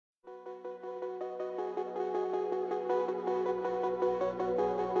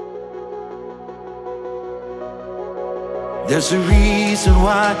There's a reason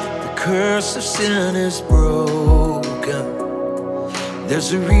why the curse of sin is broken.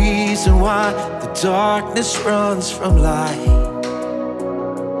 There's a reason why the darkness runs from light.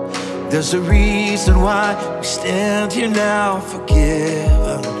 There's a reason why we stand here now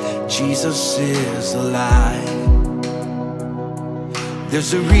forgiven. Jesus is alive.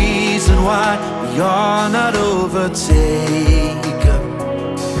 There's a reason why we are not overtaken.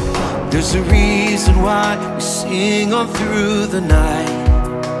 There's a reason why we sing on through the night.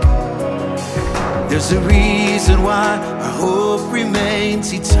 There's a reason why our hope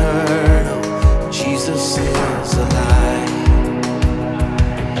remains eternal. Jesus is alive.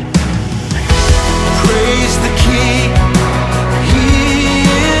 Praise the King.